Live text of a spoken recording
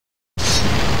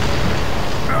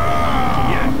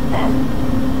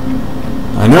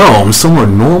Oh, I'm somewhere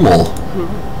normal.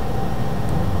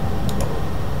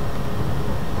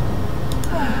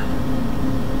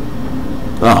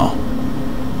 Oh.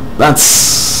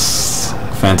 That's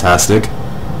fantastic.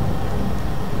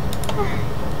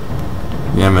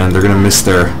 Yeah, man, they're gonna miss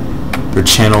their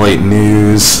Channel 8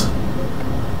 news.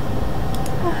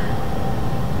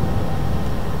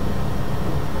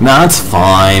 Nah, it's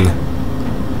fine.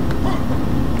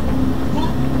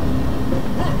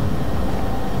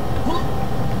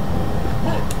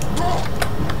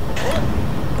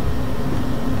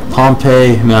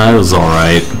 Pompeii, nah, it was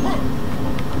alright.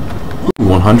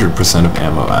 100% of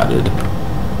ammo added.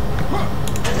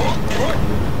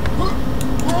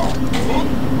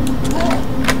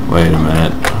 Wait a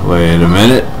minute. Wait a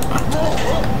minute.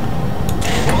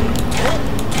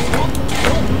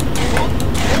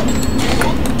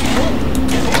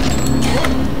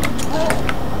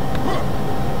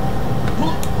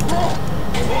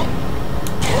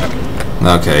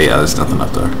 Okay, yeah, there's nothing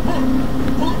up there.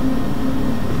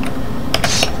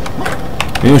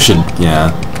 Maybe we should, yeah.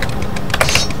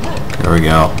 There we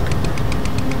go.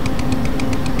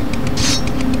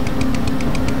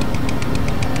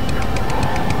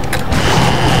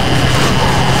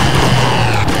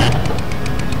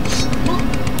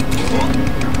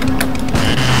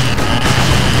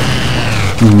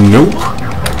 Nope.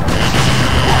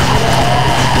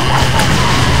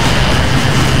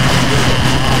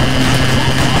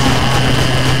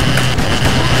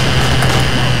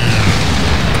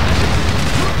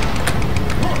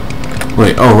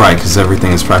 Wait, oh right, because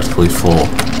everything is practically full.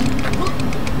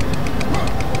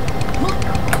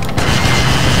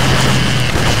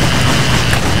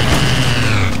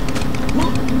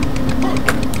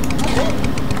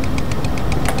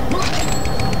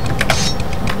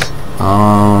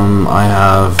 I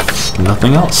have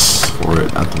nothing else for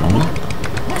it at the moment.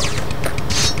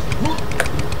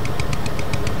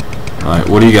 Alright,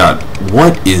 what do you got?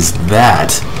 What is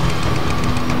that?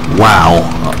 Wow,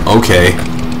 okay.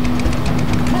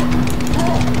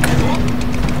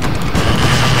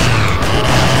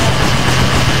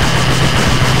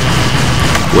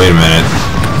 Wait a minute.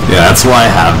 Yeah, that's why I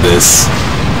have this.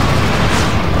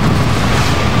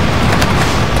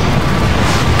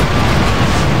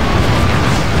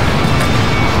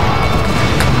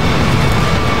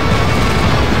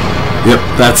 Yep,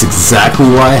 that's exactly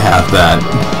why I have that.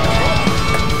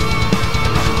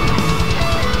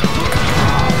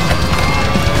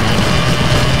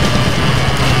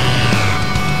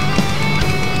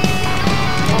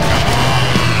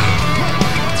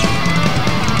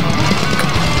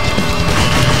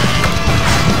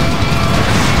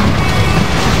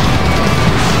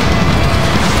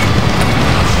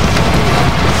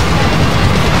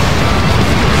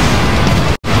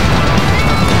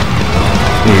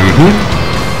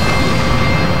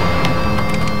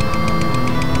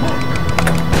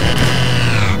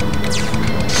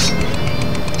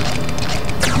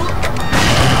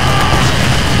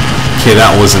 Okay,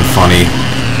 that wasn't funny.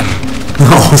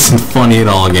 That wasn't funny at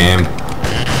all, game.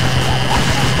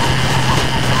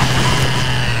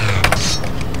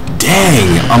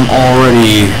 Dang, I'm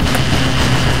already...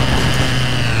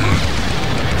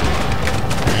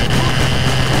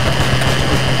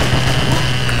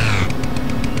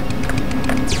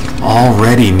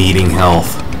 already needing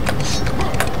health.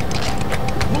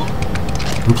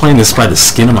 I'm playing this by the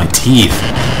skin of my teeth.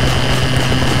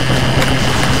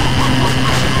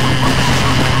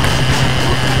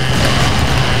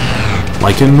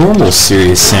 Like a normal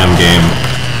Serious Sam game.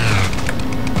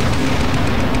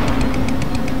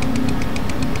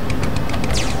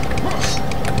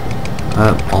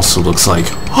 That also looks like...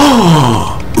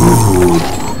 ooh,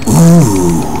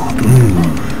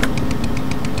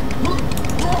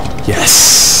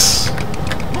 yes!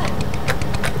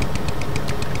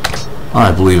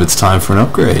 I believe it's time for an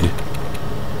upgrade.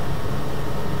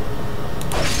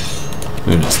 I'm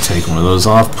gonna just take one of those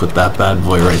off, put that bad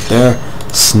boy right there.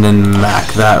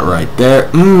 Smack that right there.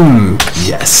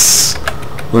 Yes.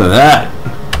 Look at that.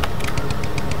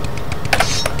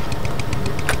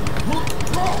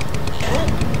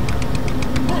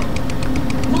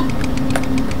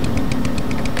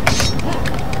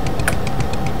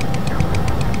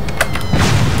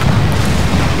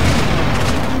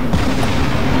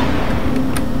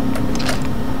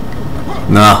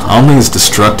 Nah, I don't think it's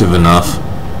destructive enough.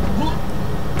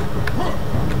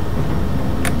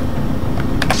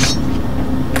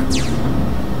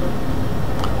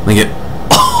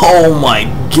 Oh my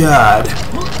god.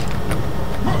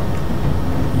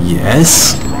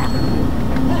 Yes.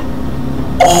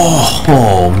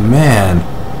 Oh man.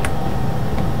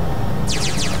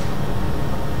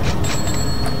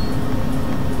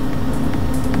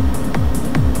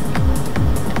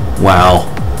 Wow.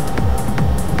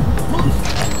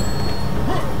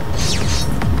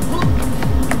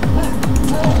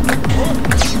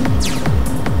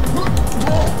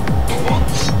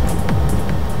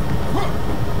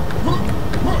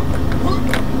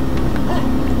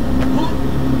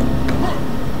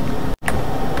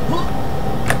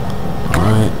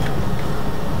 Alright.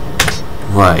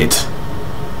 Right.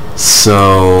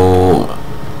 So...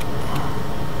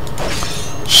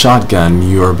 shotgun,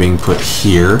 you are being put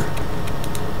here.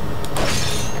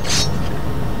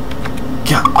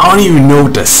 God, I don't even know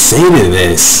what to say to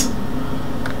this.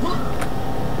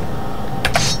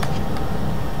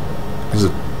 There's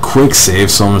a quick save,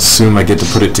 so I'm assuming I get to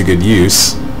put it to good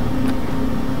use.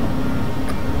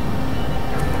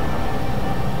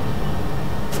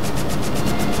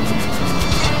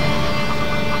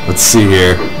 Let's see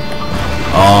here.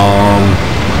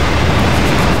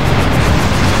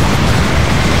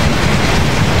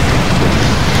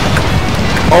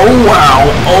 Oh wow!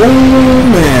 Oh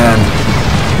man!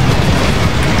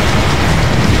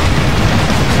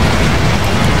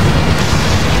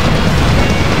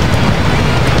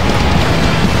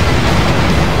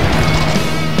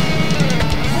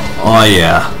 Oh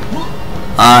yeah.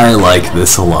 I like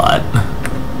this a lot.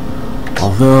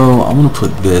 Although, I'm gonna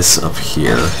put this up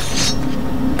here.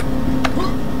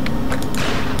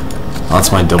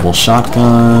 That's my double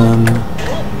shotgun.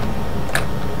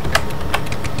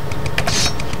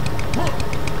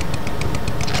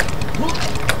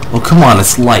 Oh, come on,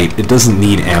 it's light. It doesn't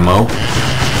need ammo.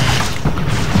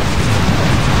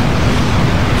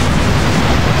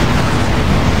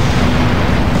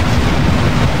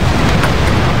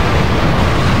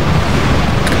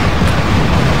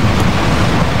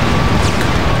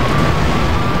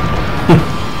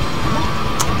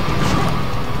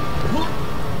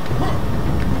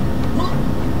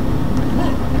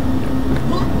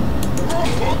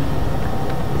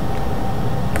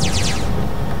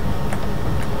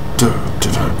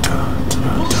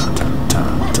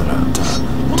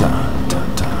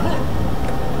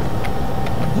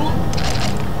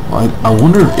 I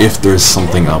wonder if there's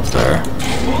something up there.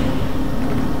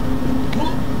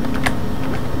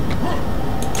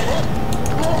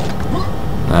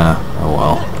 Oh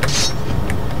well.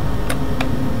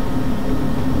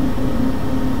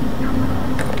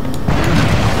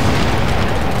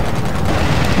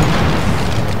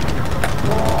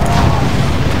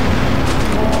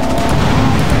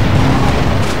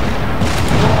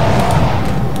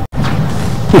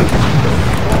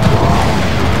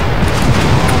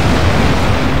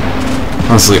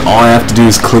 Honestly, all I have to do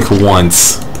is click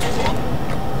once.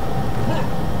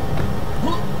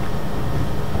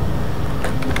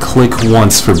 Click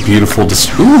once for beautiful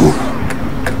ooh!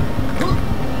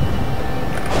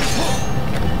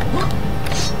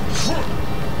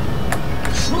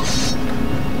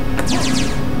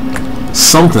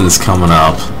 Something's coming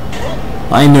up.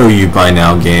 I know you by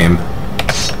now, game.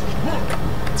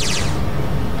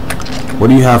 What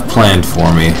do you have planned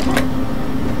for me?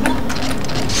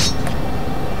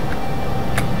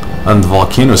 And the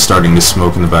volcano's starting to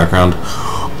smoke in the background.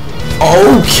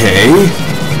 Okay.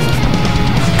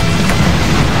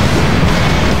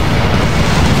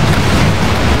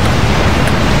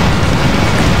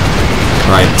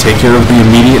 Right, take care of the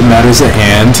immediate matters at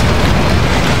hand.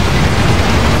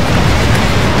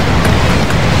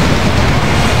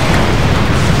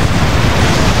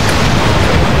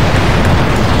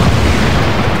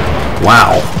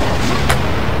 Wow.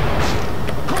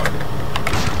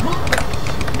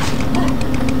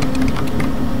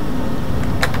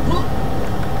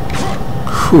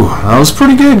 Whew, that was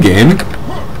pretty good, game.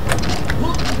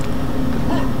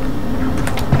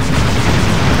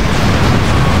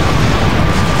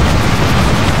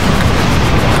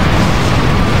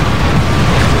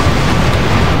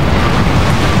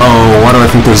 Oh, why do I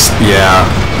think there's... yeah.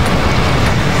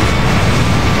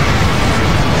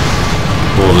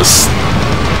 We'll just...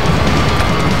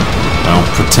 I'll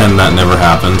pretend that never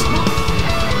happened.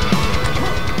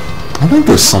 I think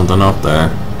there's something up there.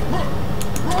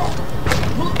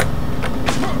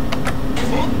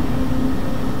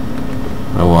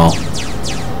 Oh well.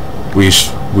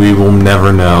 We will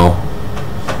never know.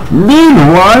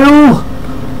 Meanwhile...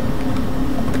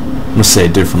 I'm gonna say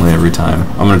it differently every time.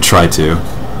 I'm gonna try to.